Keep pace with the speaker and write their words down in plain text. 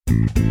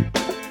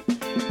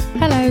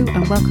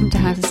and welcome to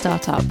How to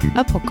Start Up,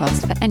 a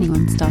podcast for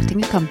anyone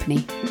starting a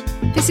company.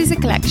 This is a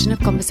collection of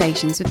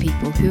conversations with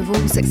people who have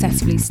all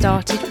successfully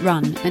started,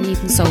 run and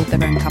even sold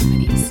their own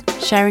companies,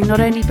 sharing not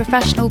only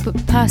professional but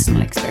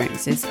personal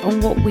experiences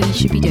on what we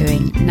should be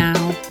doing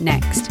now,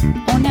 next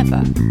or never.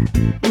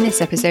 In this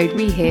episode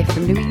we hear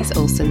from Louise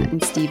Olson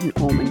and Stephen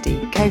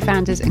Ormandy,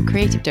 co-founders and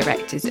creative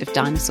directors of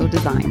Dinosaur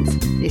Designs,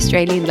 the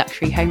Australian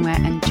luxury homeware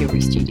and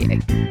jewellery studio.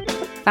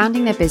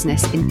 Founding their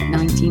business in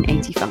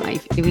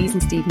 1985, Louise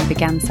and Stephen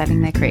began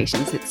selling their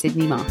creations at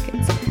Sydney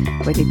markets,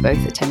 where they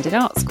both attended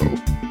art school.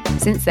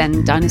 Since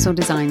then, Dinosaur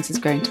Designs has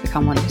grown to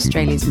become one of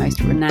Australia's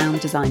most renowned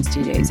design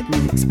studios and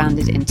has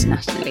expanded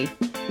internationally.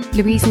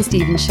 Louise and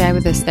Stephen share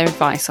with us their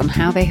advice on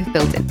how they have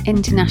built an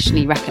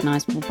internationally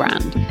recognisable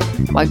brand,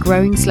 why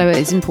growing slower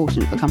is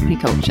important for company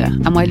culture,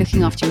 and why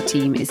looking after your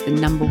team is the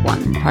number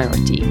one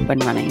priority when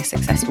running a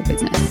successful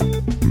business.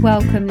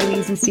 Welcome,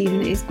 Louise and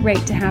Stephen. It is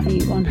great to have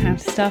you on How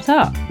to Start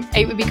Up.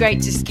 It would be great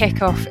to just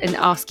kick off and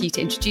ask you to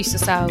introduce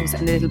yourselves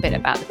and a little bit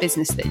about the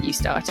business that you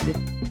started.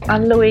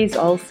 I'm Louise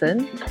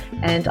Olson,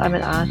 and I'm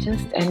an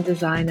artist and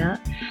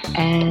designer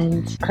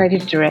and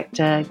creative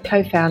director,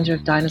 co-founder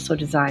of Dinosaur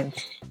Designs.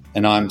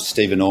 And I'm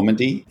Stephen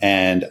Ormandy,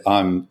 and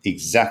I'm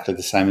exactly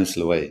the same as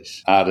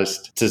Louise,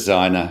 artist,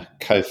 designer,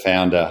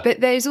 co-founder. But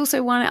there's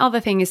also one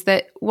other thing, is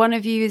that one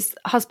of you is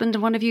husband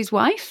and one of you is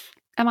wife.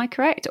 Am I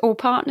correct? Or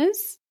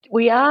partners?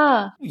 We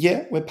are.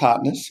 Yeah, we're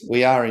partners.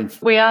 We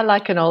are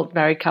like an old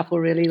married couple,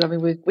 really. I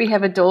mean, we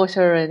have a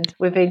daughter and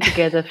we've been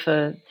together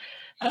for,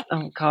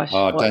 don't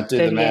do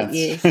the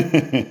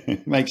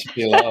maths. Makes you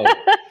feel old.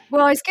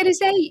 Well, I was going to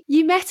say,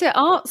 you met at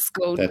art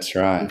school. That's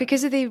right.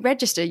 Because of the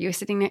register, you were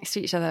sitting next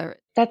to each other.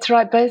 That's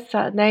right. Both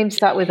names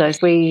start with us.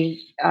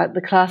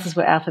 The classes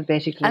were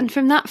alphabetically. And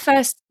from that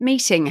first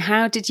meeting,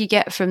 how did you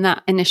get from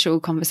that initial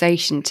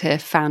conversation to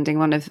founding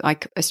one of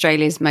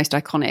Australia's most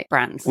iconic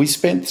brands? We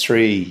spent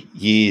 3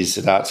 years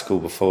at art school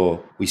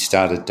before we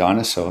started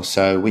Dinosaur.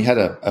 So we had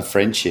a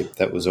friendship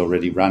that was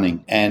already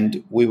running,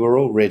 and we were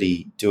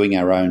already doing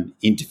our own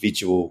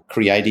individual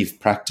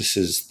creative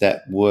practices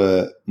that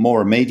were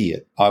more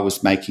immediate. I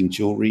was making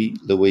jewellery.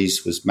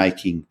 Louise was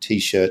making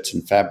T-shirts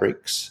and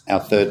fabrics. Our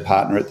third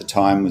partner at the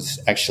time was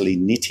actually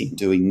knitting,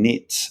 doing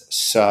knits.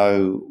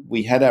 So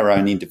we had our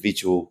own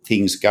individual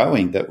things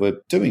going that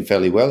were doing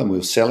fairly well, and we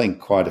were selling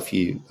quite a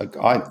few.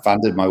 I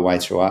funded my way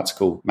through art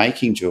school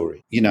making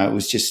jewellery. You know, it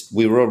was just,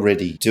 we were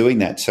already doing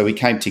that. So we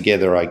came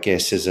together, I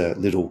guess, as a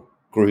little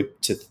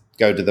group to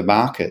go to the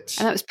markets.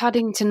 And that was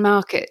Paddington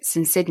Markets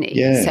in Sydney.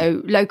 Yeah.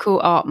 So local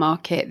art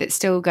market that's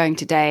still going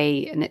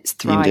today and it's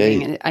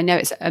thriving. Indeed. And I know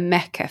it's a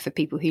mecca for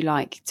people who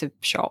like to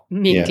shop,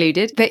 me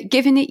included. But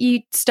given that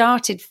you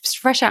started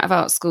fresh out of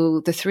art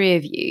school, the three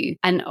of you,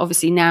 and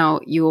obviously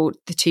now you're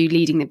the two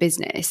leading the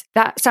business,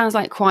 that sounds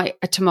like quite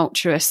a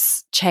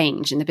tumultuous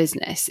change in the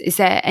business. Is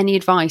there any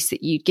advice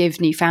that you'd give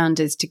new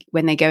founders to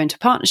when they go into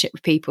partnership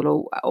with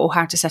people, or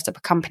how to set up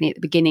a company at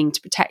the beginning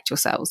to protect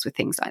yourselves with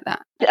things like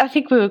that? I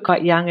think we were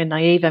quite young and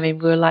naive. I mean,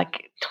 we were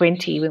like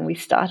 20 when we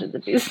started the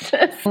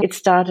business. It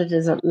started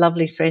as a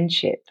lovely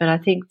friendship, but I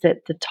think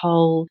that the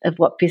toll of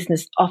what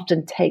business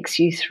often takes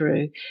you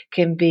through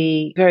can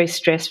be very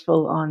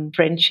stressful on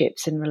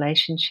friendships and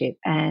relationship.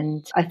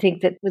 And I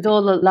think that with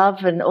all the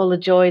love and all the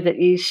joy that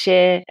you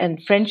share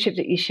and friendship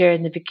that you share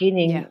in the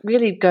beginning,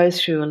 really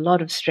goes through a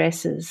lot of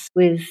stresses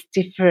with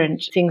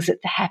different things that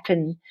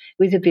happen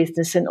with the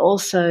business, and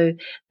also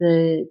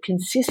the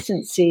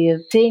consistency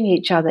of seeing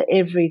each other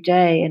every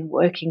day and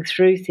working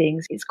through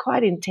things. It's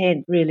quite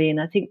intense, really.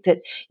 And I think that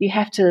you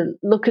have to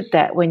look at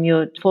that when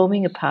you're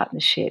forming a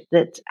partnership,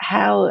 that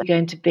how are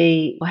going to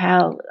be, or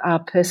how our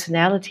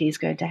personality is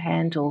going to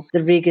handle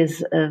the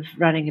rigours of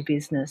running a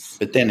business.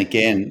 But then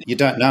again, you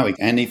don't know.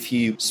 And if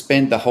you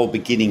spend the whole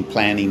beginning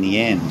planning the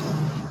end,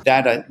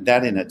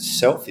 that in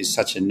itself is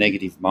such a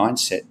negative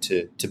mindset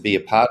to be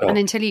a part of. And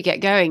until you get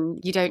going,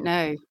 you don't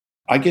know.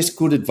 I guess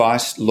good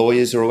advice,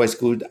 lawyers are always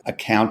good,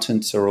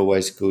 accountants are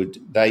always good.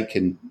 They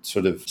can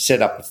sort of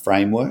set up a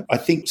framework. I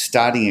think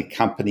starting a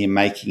company and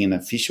making an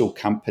official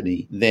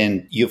company,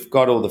 then you've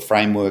got all the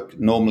framework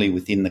normally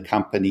within the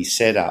company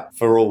set up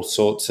for all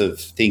sorts of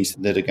things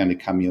that are going to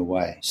come your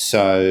way.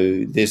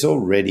 So there's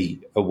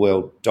already a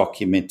well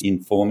document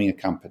in forming a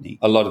company.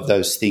 A lot of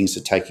those things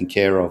are taken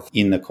care of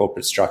in the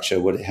corporate structure,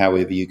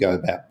 however you go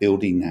about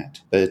building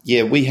that. But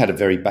yeah, we had a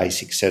very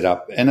basic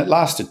setup, and it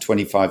lasted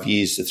 25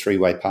 years, the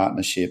three-way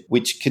partnership,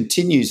 which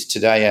continues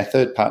today. Our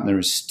third partner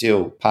is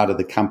still part of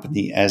the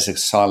company as a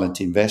silent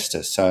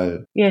investor.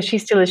 So yeah,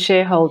 she's still a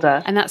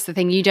shareholder. And that's the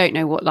thing, you don't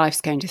know what life's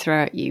going to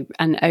throw at you.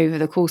 And over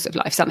the course of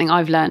life, something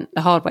I've learned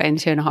the hard way in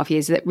 2.5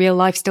 years, that real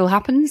life still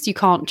happens. You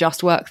can't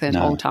just work the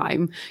whole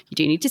time. You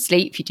do need to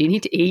sleep, you do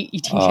need to eat, you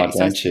do need to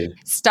exercise.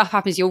 Stuff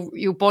happens,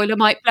 your boiler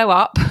might blow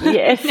up.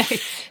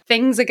 Yes.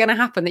 Things are going to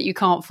happen that you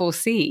can't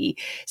foresee.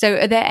 So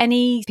are there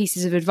any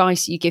pieces of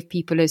advice you give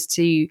people as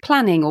to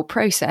planning or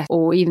process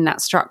or even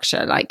that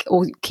structure,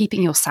 or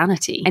keeping your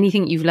sanity?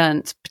 Anything you've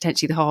learned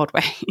potentially the hard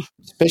way?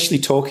 Especially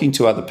talking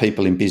to other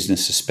people in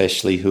business,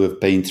 especially who have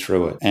been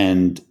through it,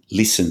 and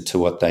listen to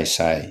what they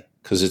say.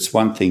 because it's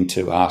one thing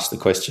to ask the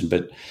question,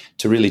 but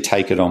to really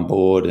take it on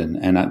board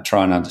and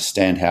try and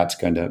understand how it's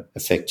going to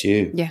affect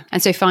you. Yeah.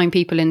 And so find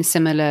people in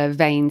similar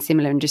veins,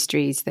 similar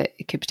industries that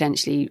could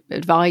potentially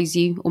advise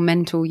you or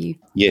mentor you.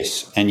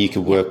 Yes. And you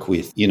could work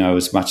with,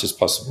 as much as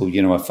possible,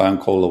 a phone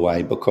call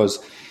away, because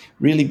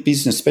really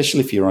business, especially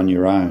if you're on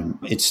your own,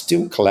 it's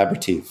still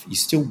collaborative. You're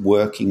still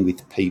working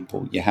with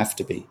people. You have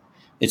to be.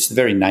 It's the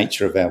very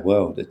nature of our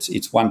world.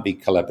 It's one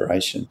big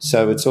collaboration.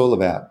 So it's all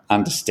about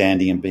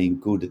understanding and being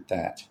good at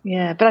that.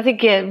 Yeah, but I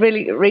think,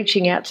 really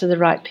reaching out to the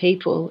right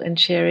people and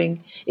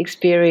sharing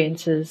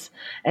experiences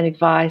and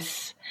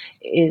advice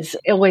is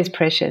always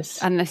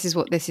precious. And this is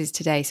what this is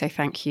today. So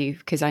thank you,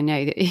 because I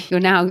know that you're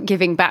now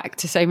giving back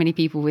to so many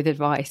people with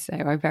advice. So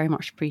I very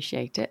much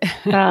appreciate it.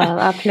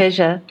 Our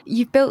pleasure.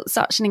 You've built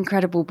such an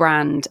incredible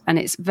brand, and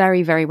it's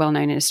very, very well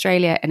known in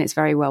Australia, and it's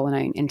very well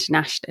known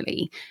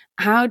internationally.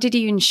 How did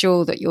you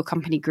ensure that your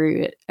company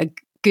grew at a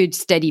good,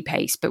 steady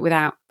pace, but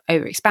without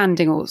over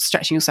expanding or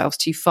stretching yourselves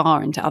too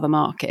far into other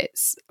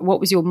markets? What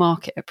was your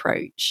market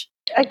approach?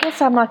 I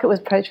guess our market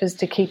approach was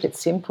to keep it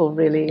simple,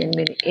 really,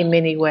 in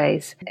many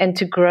ways, and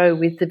to grow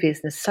with the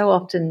business. So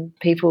often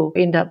people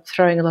end up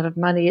throwing a lot of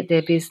money at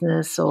their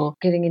business or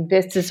getting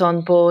investors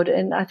on board.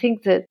 And I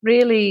think that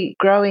really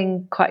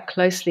growing quite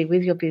closely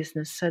with your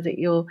business so that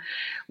you're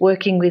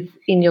working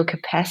in your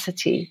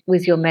capacity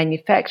with your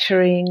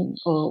manufacturing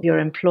or your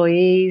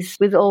employees,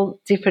 with all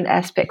different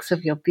aspects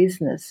of your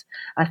business,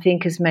 I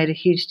think has made a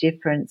huge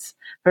difference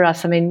for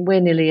us. I mean, we're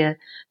nearly a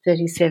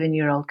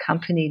 37-year-old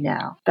company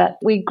now, but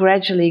we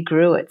gradually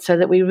grew it so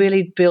that we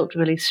really built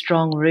really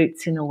strong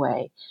roots in a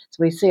way.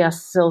 So we see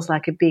ourselves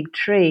like a big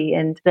tree,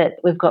 and that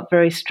we've got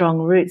very strong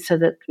roots so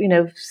that,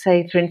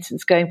 say, for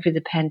instance, going through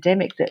the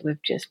pandemic that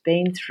we've just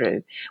been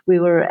through, we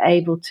were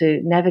able to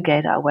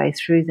navigate our way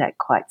through that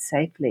quite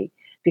safely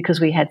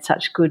because we had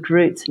such good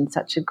roots and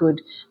such a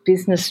good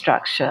business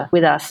structure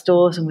with our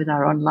stores and with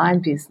our online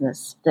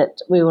business that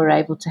we were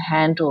able to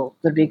handle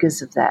the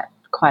rigors of that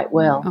quite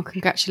well. Oh,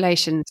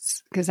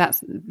 congratulations, because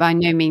that's by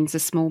no means a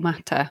small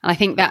matter. I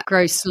think that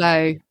grows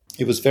slow.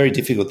 It was very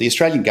difficult. The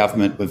Australian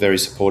government were very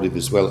supportive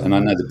as well, and I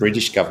know the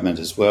British government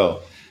as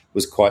well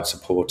was quite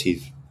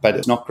supportive, but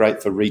it's not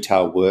great for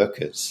retail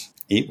workers.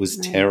 It was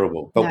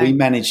terrible. But we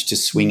managed to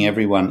swing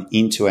everyone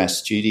into our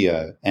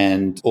studio,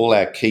 and all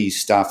our key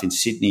staff in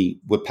Sydney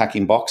were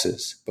packing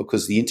boxes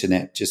because the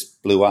internet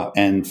just blew up.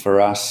 And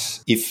for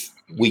us, if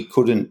we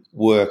couldn't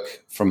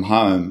work from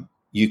home,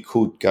 you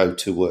could go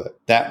to work.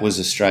 That was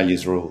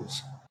Australia's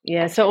rules.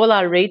 Yeah, so all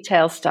our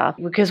retail staff,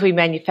 because we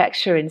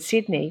manufacture in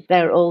Sydney,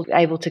 they were all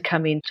able to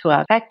come into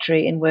our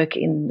factory and work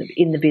in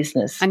the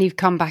business. And you've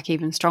come back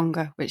even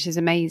stronger, which is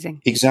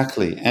amazing.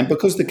 Exactly. And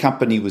because the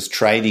company was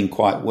trading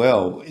quite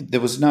well, there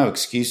was no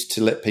excuse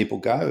to let people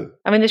go.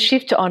 I mean, the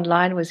shift to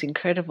online was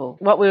incredible.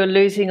 What we were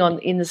losing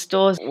in the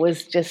stores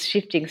was just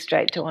shifting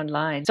straight to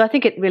online. So I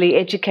think it really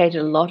educated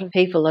a lot of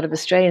people, a lot of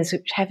Australians who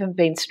haven't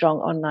been strong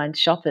online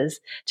shoppers,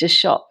 to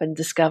shop and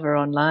discover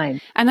online.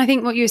 And I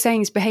think what you were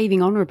saying is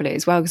behaving honourably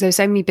as well, because there were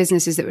so many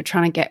businesses that were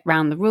trying to get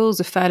around the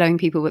rules of furloughing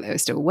people, but they were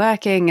still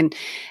working, and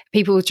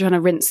people were trying to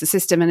rinse the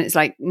system. And it's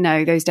like,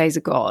 no, those days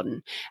are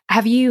gone.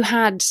 Have you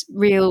had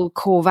real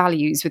core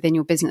values within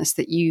your business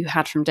that you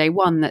had from day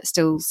one that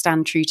still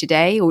stand true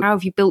today? Or how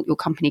have you built your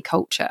company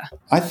culture?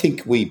 I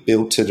think we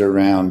built it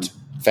around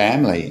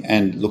family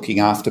and looking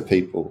after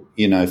people.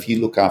 If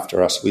you look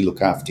after us, we look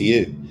after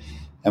you.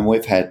 And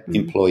we've had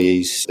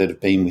employees that have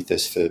been with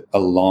us for a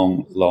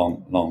long,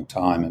 long, long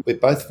time. And we're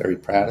both very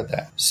proud of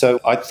that.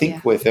 So I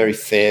think we're very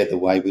fair the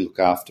way we look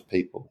after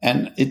people.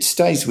 And it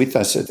stays with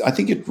us. I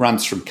think it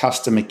runs from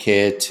customer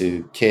care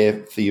to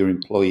care for your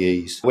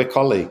employees. We're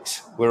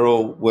colleagues. We're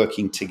all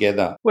working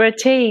together. We're a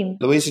team.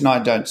 Louise and I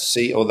don't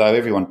see, although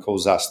everyone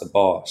calls us the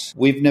boss,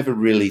 we've never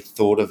really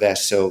thought of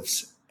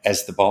ourselves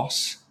as the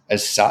boss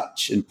as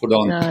such and put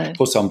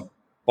on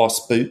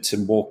boss boots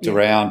and walked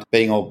around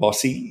being all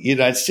bossy.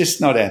 It's just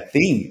not our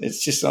thing.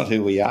 It's just not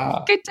who we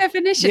are. Good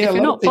definition. If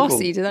you're not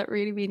bossy, does that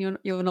really mean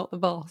you're not the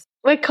boss?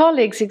 We're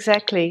colleagues,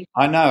 exactly.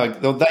 I know.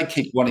 They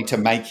keep wanting to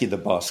make you the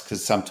boss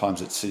because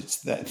sometimes it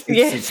suits that.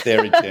 It suits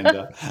their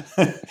agenda.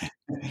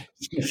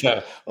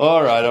 So,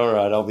 all right,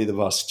 I'll be the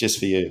boss just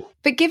for you.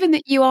 But given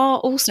that you are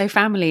also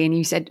family, and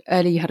you said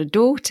earlier you had a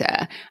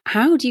daughter,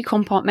 how do you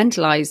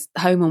compartmentalize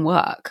home and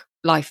work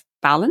life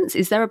balance?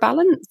 Is there a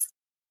balance?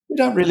 We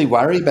don't really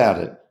worry about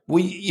it.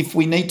 If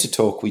we need to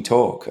talk, we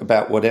talk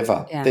about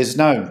whatever. Yeah. There's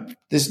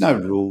no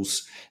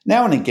rules.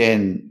 Now and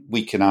again,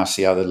 we can ask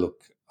the other, look,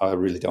 I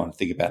really don't want to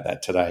think about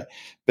that today.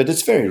 But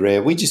it's very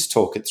rare. We just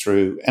talk it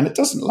through, and it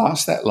doesn't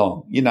last that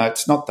long.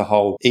 It's not the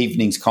whole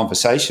evening's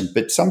conversation,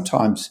 but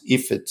sometimes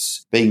if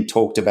it's being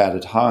talked about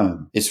at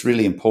home, it's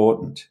really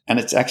important. And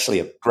it's actually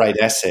a great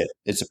asset.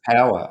 It's a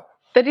power.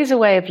 That is a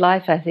way of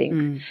life, I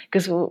think,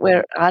 because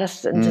we're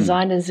artists and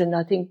designers, and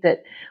I think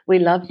that we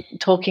love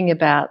talking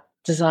about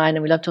design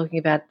and we love talking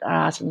about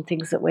art and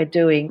things that we're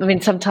doing. I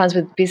mean, sometimes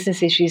with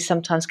business issues,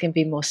 sometimes can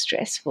be more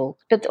stressful,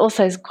 but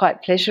also is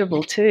quite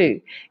pleasurable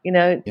too.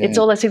 It's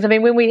all those things. I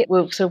mean, when we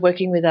were sort of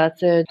working with our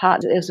third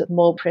partner, there was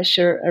more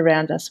pressure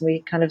around us, and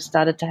we kind of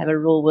started to have a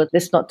rule where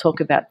let's not talk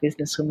about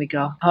business when we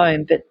go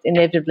home, but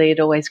inevitably it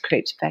always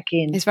creeps back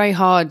in. It's very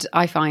hard,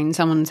 I find.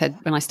 Someone said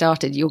when I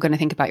started, you're going to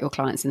think about your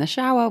clients in the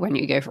shower, when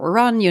you go for a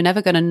run, you're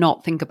never going to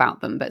not think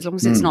about them, but as long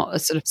as it's not a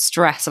sort of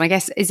stress. And I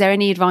guess, is there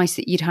any advice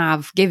that you'd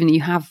have, given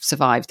you have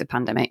survived the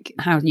pandemic,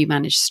 how do you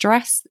manage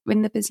stress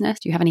in the business?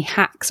 Do you have any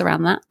hacks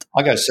around that?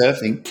 I go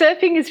surfing.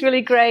 Surfing is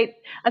really great.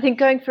 I think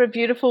going for a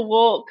beautiful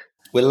walk.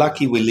 We're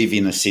lucky we live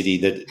in a city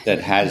that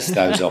has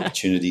those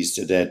opportunities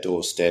to their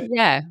doorstep.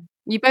 Yeah,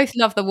 you both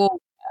love the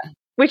walk.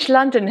 Which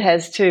London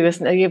has too,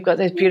 isn't it? You've got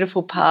those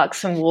beautiful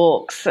parks and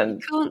walks.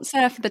 And can't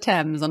surf the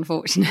Thames,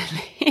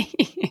 unfortunately.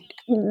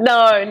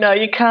 No,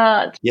 you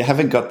can't. You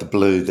haven't got the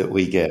blue that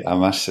we get, I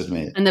must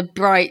admit. And the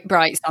bright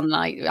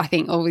sunlight, I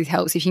think, always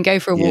helps. If you can go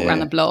for a walk around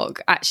the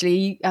block,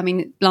 actually, I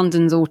mean,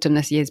 London's autumn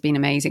this year has been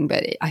amazing,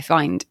 but I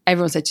find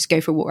everyone said just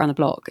go for a walk around the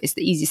block. It's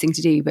the easiest thing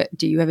to do, but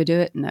do you ever do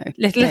it? No.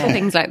 Little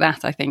things like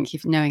that, I think,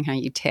 if knowing how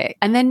you tick.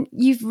 And then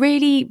you've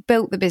really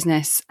built the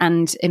business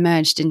and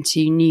emerged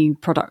into new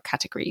product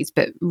categories,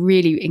 but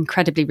really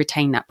incredibly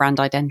retained that brand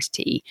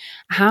identity.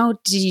 How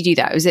did you do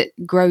that? Was it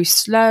grow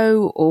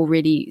slow or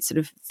really sort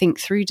of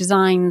think through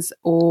designs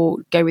or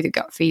go with a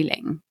gut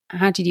feeling?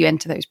 How did you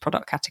enter those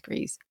product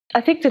categories?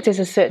 I think that there's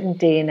a certain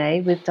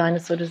DNA with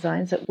Dinosaur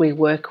Designs that we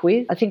work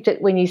with. I think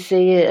that when you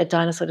see a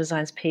Dinosaur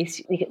Designs piece,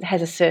 it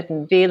has a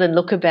certain feel and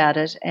look about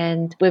it,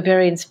 and we're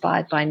very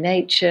inspired by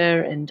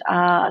nature and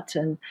art,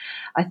 and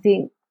I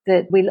think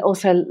that we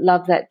also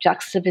love that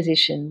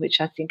juxtaposition,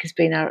 which I think has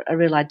been a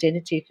real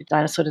identity for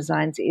Dinosaur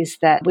Designs, is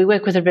that we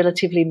work with a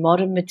relatively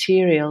modern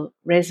material,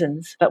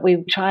 resins, but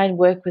we try and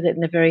work with it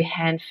in a very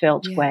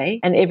hand-felt way.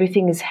 And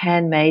everything is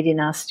handmade in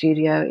our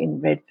studio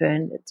in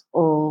Redfern. It's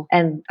all,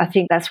 and I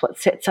think that's what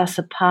sets us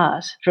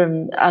apart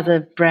from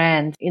other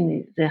brands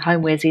in the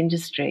homewares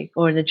industry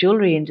or in the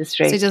jewellery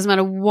industry. So it doesn't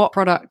matter what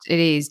product it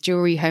is,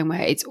 jewellery,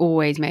 homeware, it's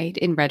always made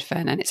in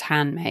Redfern and it's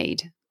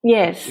handmade.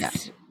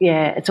 Yes.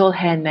 Yeah, it's all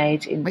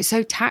handmade. It's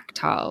so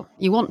tactile.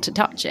 You want to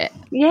touch it.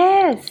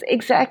 Yes,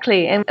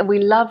 exactly. And we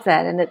love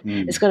that. And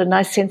it's got a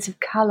nice sense of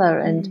colour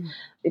and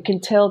you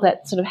can tell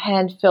that sort of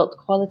hand-felt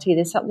quality.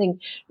 There's something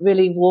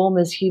really warm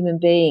as human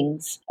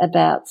beings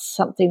about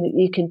something that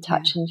you can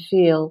touch and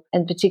feel,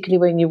 and particularly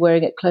when you're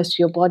wearing it close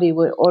to your body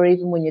or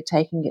even when you're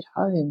taking it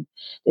home.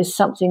 There's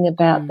something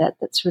about that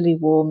that's really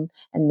warm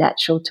and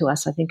natural to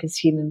us, I think, as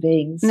human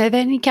beings. And are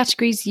there any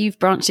categories you've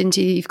branched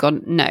into you've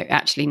gone, no,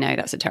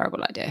 that's a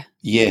terrible idea?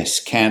 Yes,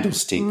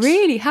 candlesticks.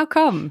 Really? How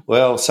come?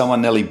 Well,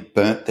 someone nearly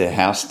burnt their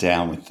house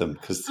down with them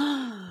because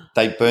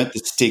they burnt the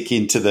stick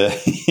into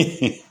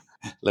the...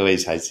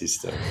 Louise hates this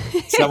stuff.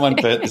 Someone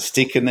burnt the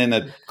stick and then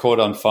it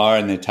caught on fire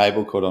and their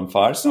table caught on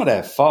fire. It's not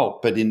our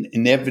fault, but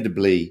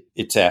inevitably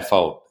it's our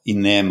fault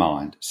in their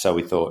mind. So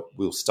we thought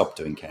we'll stop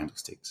doing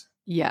candlesticks.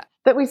 Yeah.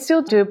 But we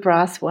still do a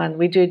brass one.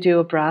 We do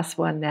a brass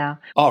one now.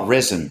 Oh,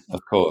 resin,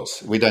 of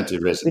course. We don't do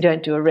resin. We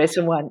don't do a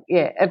resin one,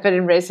 but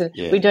in resin,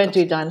 we don't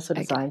do Dinosaur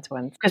Designs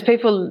ones because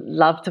people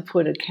love to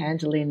put a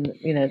candle in,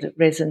 the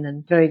resin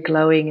and very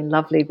glowing and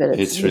lovely, but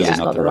it's really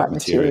not the right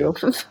material.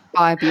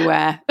 Buyer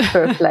beware.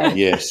 For a flame.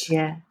 Yes.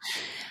 Yeah.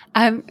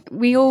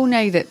 We all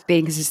know that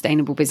being a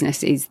sustainable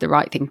business is the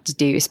right thing to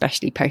do,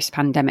 especially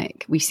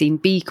post-pandemic. We've seen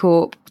B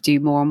Corp do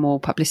more and more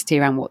publicity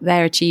around what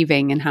they're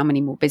achieving and how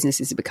many more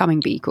businesses are becoming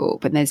B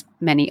Corp. And there's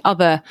many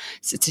other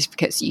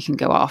certificates you can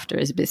go after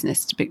as a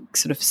business to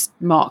sort of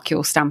mark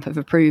your stamp of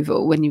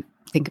approval when you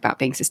think about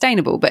being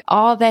sustainable. But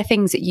are there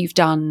things that you've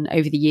done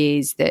over the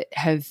years that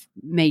have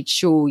made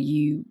sure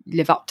you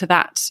live up to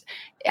that?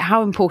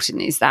 How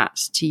important is that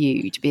to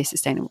you to be a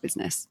sustainable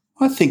business?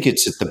 I think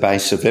it's at the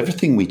base of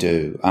everything we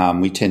do.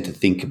 We tend to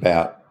think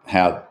about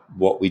how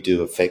what we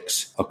do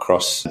affects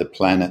across the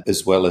planet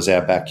as well as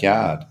our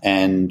backyard.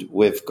 And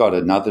we've got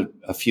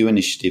a few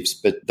initiatives,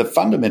 but the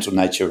fundamental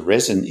nature of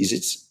resin is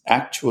it's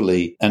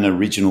actually an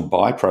original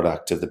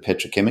byproduct of the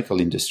petrochemical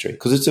industry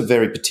because it's a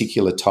very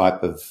particular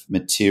type of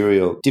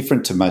material,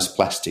 different to most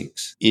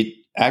plastics. It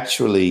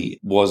actually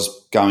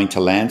was going to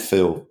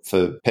landfill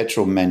for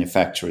petrol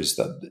manufacturers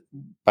that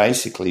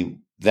basically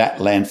that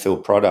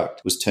landfill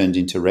product was turned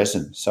into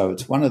resin. So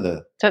it's one of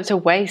the... So it's a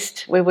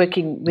waste. We're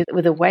working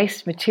with a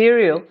waste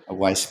material. A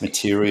waste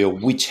material,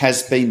 which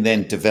has been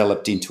then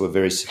developed into a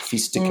very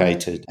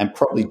sophisticated and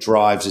probably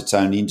drives its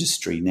own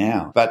industry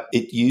now. But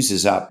it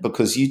uses up,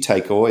 because you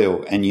take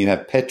oil and you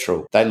have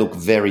petrol, they look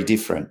very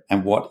different.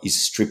 And what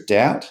is stripped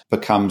out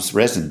becomes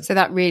resin. So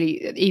that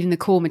really, even the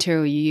core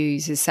material you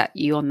use has set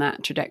you on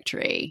that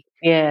trajectory.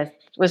 Yeah.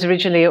 Was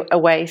originally a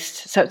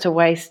waste. So it's a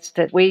waste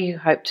that we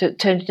hope to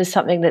turn into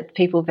something that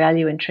people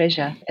value and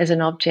treasure as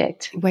an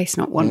object. Waste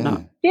not, want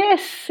not.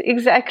 Yes,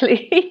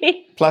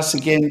 exactly. Plus,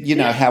 again,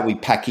 how we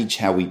package,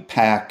 how we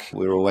pack.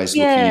 We're always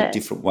looking at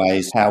different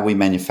ways, how we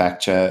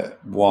manufacture,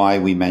 why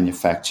we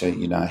manufacture,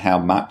 how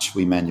much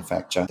we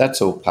manufacture.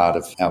 That's all part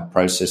of our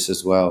process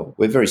as well.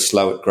 We're very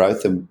slow at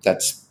growth, and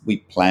we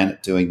plan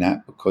at doing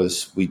that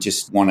because we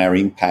just want our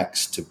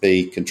impacts to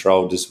be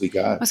controlled as we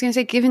go. I was going to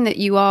say, given that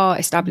you are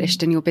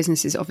established and your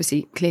business is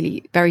obviously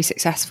clearly very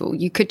successful,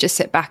 you could just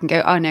sit back and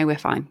go, oh no, we're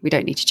fine, we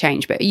don't need to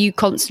change. But are you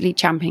constantly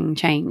championing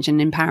change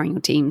and empowering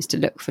your teams to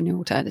look for new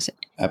alternatives?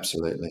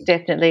 Absolutely.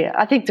 Definitely.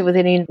 I think that with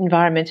any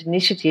environment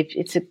initiative,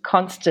 it's a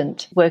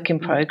constant work in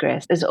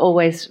progress. There's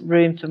always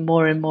room for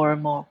more and more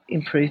and more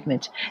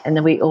improvement. And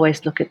then we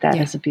always look at that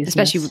as a business.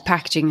 Especially with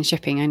packaging and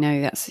shipping, I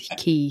know that's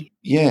key.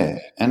 Yeah,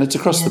 and it's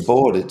across the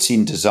board. It's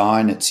in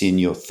design, it's in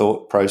your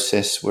thought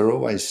process.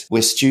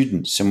 We're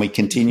students, and we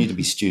continue to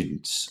be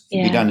students.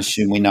 Yeah. We don't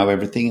assume we know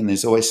everything, and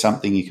there's always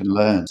something you can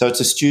learn. So it's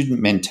a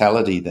student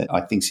mentality that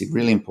I think is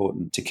really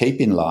important to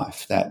keep in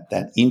life, that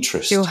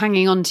interest. So you're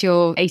hanging on to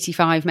your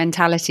 85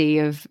 mentality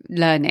of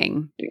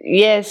learning.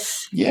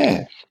 Yes.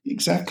 Yeah.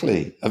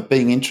 Exactly, of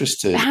being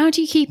interested. But how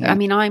do you keep it? I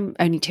mean, I'm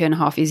only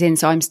 2.5 years in,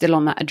 so I'm still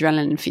on that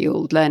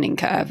adrenaline-fueled learning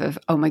curve of,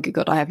 oh my good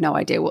God, I have no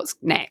idea what's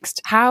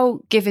next.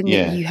 How, given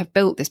that you have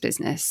built this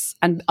business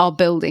and are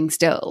building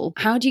still,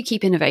 how do you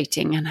keep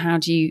innovating and how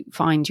do you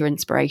find your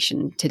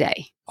inspiration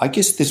today? I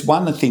guess there's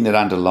one thing that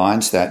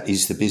underlines that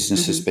is the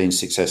business has been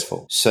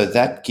successful. So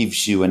that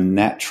gives you a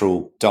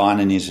natural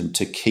dynamism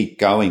to keep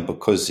going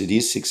because it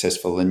is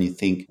successful, and you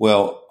think,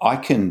 well, I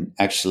can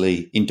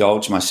actually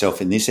indulge myself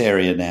in this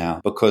area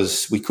now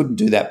because we couldn't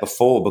do that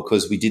before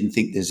because we didn't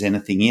think there's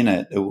anything in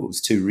it. It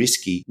was too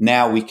risky.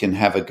 Now we can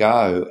have a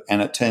go,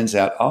 and it turns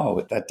out,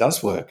 oh, that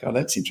does work. Oh,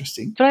 that's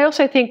interesting. But I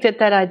also think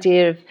that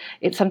idea of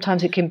it,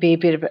 sometimes it can be a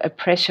bit of a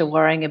pressure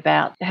worrying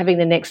about having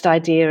the next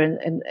idea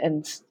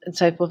and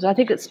so forth. I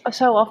think it's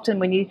so often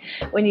when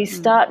you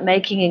start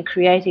making and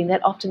creating,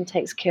 that often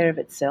takes care of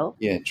itself.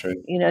 Yeah, true.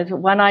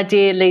 One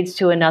idea leads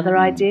to another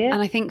idea.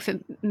 And I think for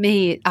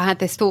me, I had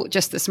this thought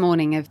just this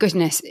morning of,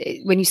 goodness,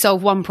 when you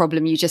solve one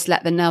problem, you just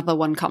let another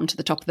one come to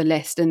the top of the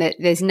list, and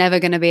there's never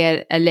going to be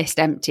a list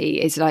empty.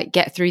 It's like,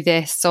 get through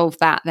this, solve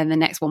that, then the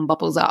next one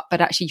bubbles up.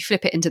 But actually you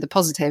flip it into the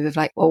positive of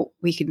like, well,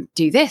 we can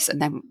do this,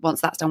 and then once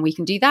that's done, we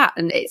can do that.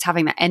 And it's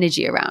having that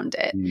energy around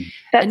it.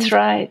 That's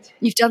right.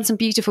 You've done some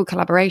beautiful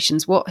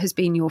collaborations. What has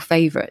been your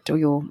favourite or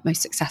your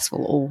most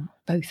successful, or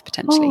both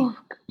potentially? Oh,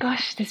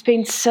 gosh, there's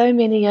been so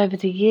many over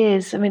the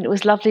years. I mean, it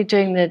was lovely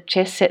doing the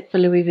chess set for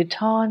Louis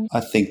Vuitton. I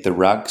think the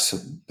rugs,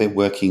 been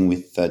working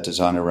with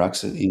designer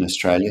rugs in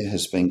Australia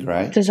has been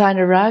great.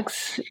 Designer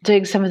rugs,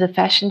 doing some of the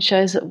fashion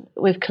shows that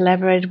we've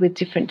collaborated with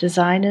different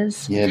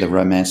designers. Yeah, the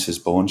Romance Was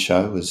Born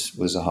show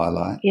was a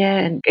highlight. Yeah,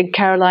 and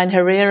Caroline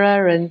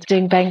Herrera, and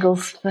doing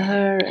bangles for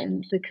her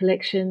and the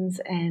collections.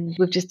 And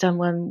we've just done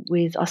one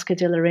with Oscar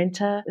de la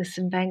Renta with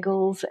some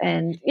bangles,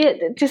 and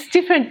just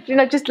different,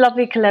 just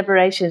lovely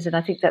collaborations. And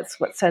I think that's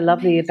what's so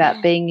lovely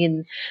about being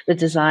in the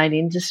design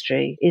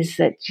industry, is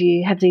that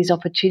you have these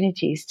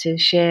opportunities to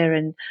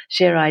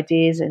share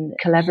ideas and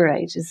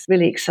collaborate. It's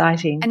really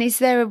exciting. And is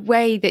there a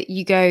way that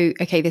you go,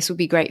 okay, this will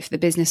be great for the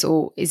business,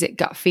 or is it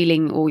gut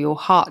feeling, or your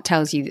heart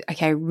tells you,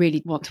 okay, I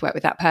really want to work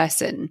with that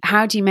person?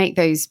 How do you make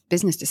those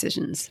business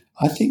decisions?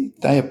 I think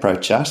they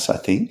approach us, I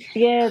think.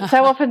 Yeah,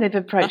 so often they've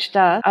approached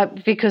us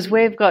because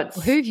we've got...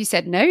 Well, who have you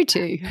said no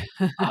to?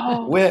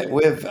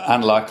 We're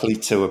unlikely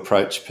to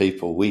approach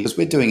people because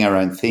we're doing our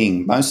own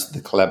thing. Most of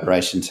the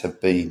collaborations have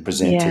been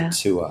presented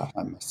to us,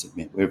 I must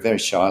admit. We're very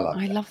shy like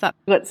that. I love that.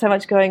 We've got so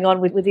much going on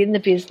within the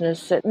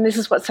business. And this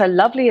is what's so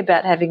lovely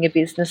about having a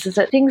business, is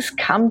that things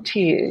come to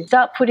you.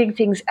 Start putting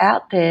things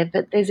out there,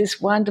 but there's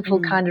this wonderful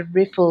kind of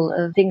ripple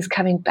of things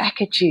coming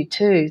back at you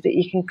too that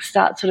you can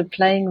start sort of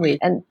playing with.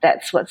 And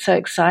that's what's so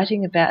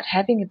exciting about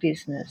having a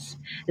business,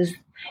 is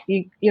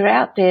you're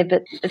out there,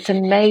 but it's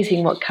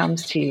amazing what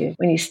comes to you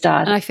when you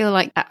start. And I feel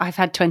like I've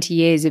had 20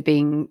 years of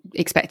being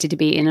expected to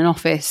be in an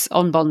office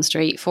on Bond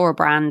Street for a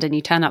brand, and you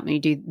turn up and you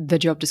do the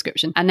job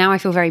description. And now I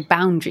feel very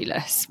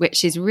boundaryless,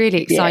 which is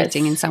really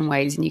exciting in some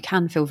ways, and you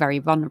can feel very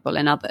vulnerable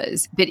in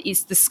others. But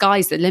it's the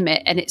sky's the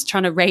limit, and it's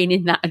trying to rein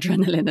in that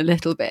adrenaline a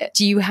little bit.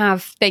 Do you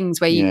have things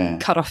where you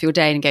cut off your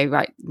day and go,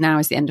 right, now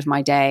is the end of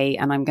my day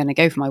and I'm going to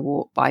go for my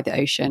walk by the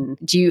ocean?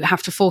 Do you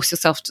have to force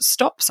yourself to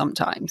stop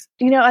sometimes?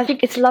 I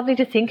think it's lovely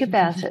to think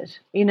about it.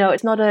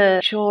 It's not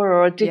a chore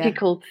or a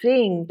difficult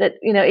thing, that,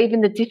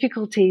 even the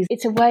difficulties,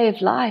 it's a way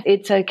of life.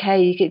 It's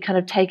okay. You can kind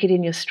of take it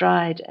in your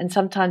stride. And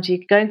sometimes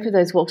you going through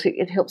those walks,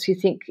 it helps you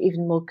think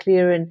even more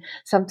clear. And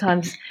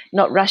sometimes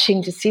not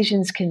rushing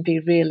decisions can be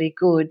really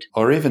good.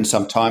 Or even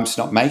sometimes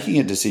not making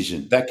a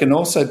decision. That can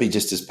also be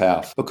just as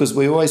powerful, because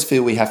we always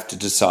feel we have to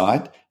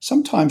decide.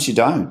 Sometimes you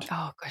don't.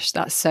 Oh gosh,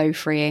 that's so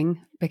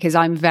freeing, because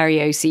I'm very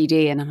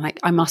OCD and I'm like,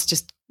 I must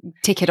just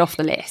tick it off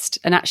the list.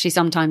 And actually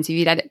sometimes if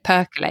you let it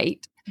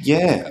percolate.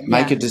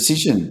 Make a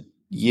decision.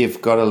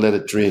 You've got to let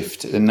it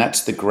drift. And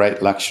that's the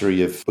great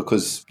luxury of,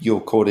 because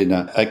you're caught in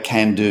a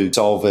can-do,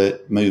 solve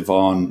it, move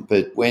on.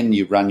 But when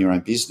you run your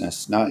own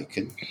business, no,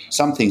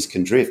 some things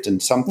can drift,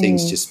 and some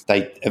things just,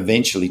 they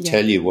eventually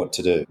tell you what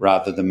to do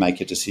rather than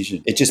make a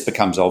decision. It just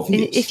becomes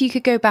obvious. If you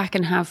could go back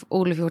and have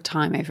all of your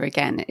time over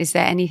again, is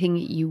there anything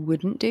you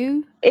wouldn't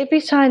do?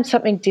 Every time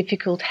something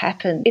difficult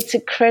happens, it's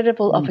a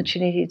incredible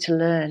opportunity to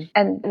learn.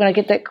 And when I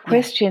get that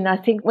question, I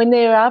think when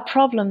there are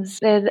problems,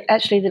 they're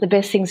actually the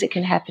best things that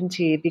can happen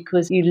to you,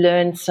 because you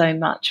learn so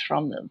much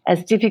from them.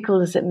 As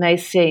difficult as it may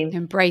seem.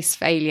 Embrace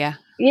failure.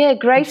 Yeah,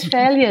 grace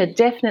failure,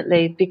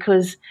 definitely,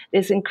 because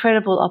there's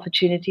incredible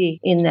opportunity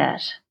in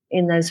that,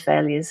 in those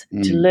failures,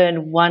 to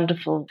learn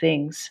wonderful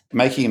things.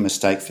 Making a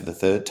mistake for the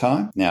third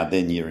time, now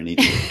then you're an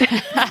idiot.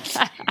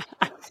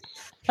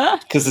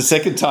 Because the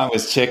second time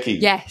was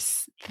checking. Yes.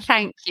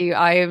 Thank you.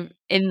 I am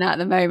in that at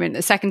the moment.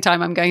 The second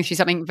time I'm going through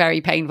something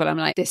very painful, I'm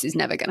like, this is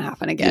never going to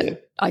happen again. Yeah.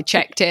 I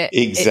checked it.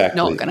 Exactly. It's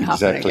not going to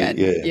happen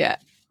again.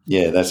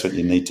 Yeah, that's what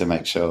you need to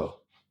make sure.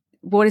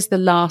 What is the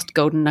last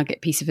golden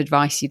nugget piece of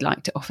advice you'd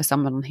like to offer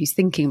someone who's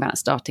thinking about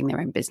starting their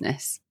own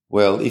business?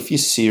 Well, if you're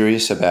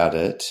serious about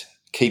it,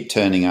 keep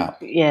turning up.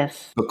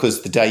 Yes.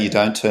 Because the day you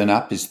don't turn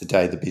up is the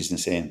day the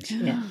business ends.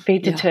 Yeah. Be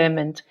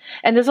determined.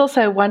 And there's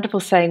also a wonderful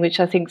saying, which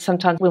I think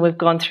sometimes when we've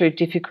gone through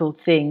difficult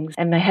things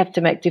and may have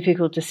to make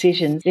difficult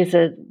decisions, there's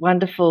a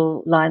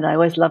wonderful line I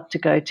always love to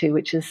go to,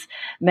 which is,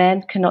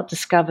 man cannot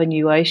discover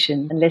new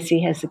ocean unless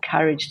he has the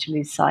courage to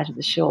lose sight of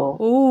the shore.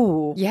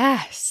 Oh,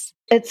 yes.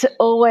 It's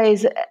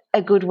always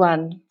a good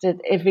one, that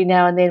every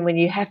now and then when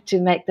you have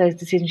to make those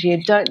decisions,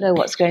 you don't know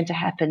what's going to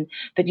happen,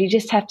 but you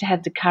just have to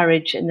have the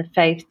courage and the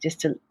faith just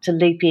to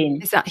leap in.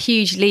 It's that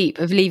huge leap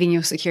of leaving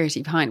your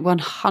security behind,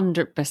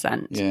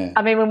 100%. Yeah.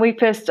 I mean, when we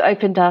first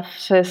opened our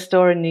first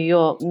store in New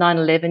York,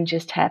 9/11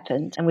 just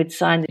happened, and we'd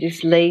signed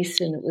this lease,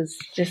 and it was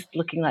just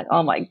looking like,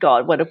 oh my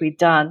God, what have we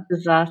done?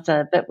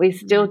 Disaster. But we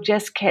still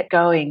just kept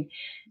going.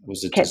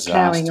 Was a kept disaster,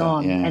 ploughing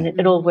on, and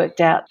it all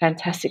worked out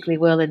fantastically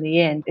well in the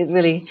end. It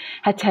really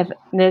had to have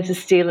nerves of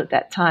steel at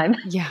that time.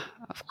 Yeah,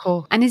 of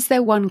course. And is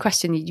there one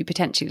question that you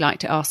potentially like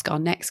to ask our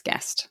next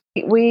guest?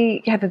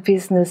 We have a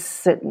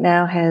business that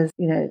now has,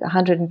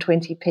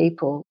 120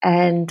 people.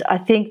 And I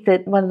think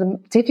that one of the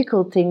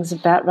difficult things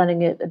about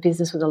running a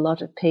business with a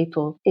lot of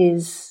people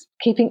is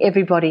keeping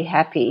everybody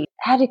happy.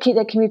 How to keep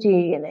that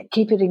community and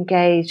keep it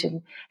engaged,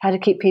 and how to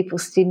keep people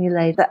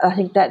stimulated. I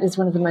think that is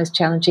one of the most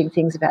challenging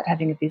things about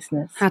having a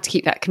business. How to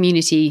keep that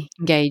community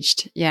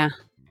engaged, yeah.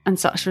 And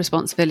such a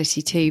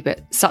responsibility too,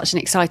 but such an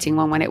exciting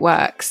one when it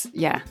works.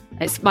 Yeah,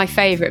 it's my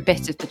favourite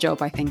bit of the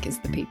job, I think, is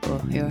the people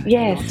who are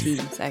in our team.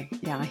 So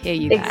yeah, I hear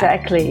you there.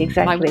 Exactly.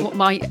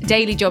 My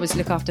daily job is to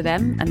look after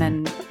them, and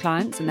then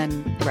clients, and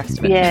then the rest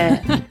of it.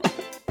 Yeah.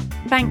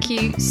 Thank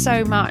you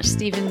so much,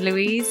 Stephen,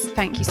 Louise.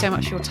 Thank you so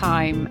much for your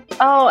time.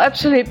 Oh,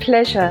 absolute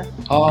pleasure.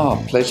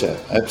 Oh, pleasure.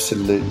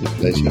 Absolutely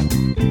pleasure.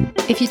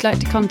 If you'd like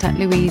to contact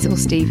Louise or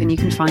Stephen, you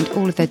can find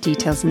all of their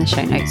details in the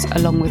show notes,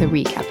 along with a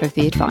recap of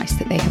the advice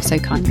that they have so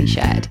kindly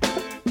shared.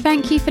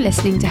 Thank you for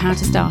listening to How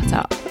to Start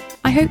Up.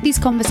 I hope these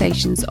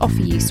conversations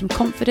offer you some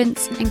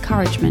confidence,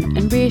 encouragement,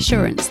 and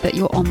reassurance that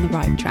you're on the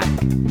right track.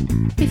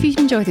 If you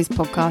enjoy this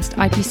podcast,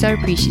 I'd be so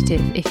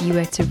appreciative if you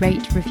were to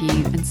rate,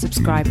 review, and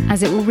subscribe,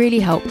 as it will really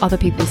help other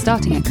people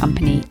starting a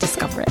company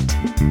discover it.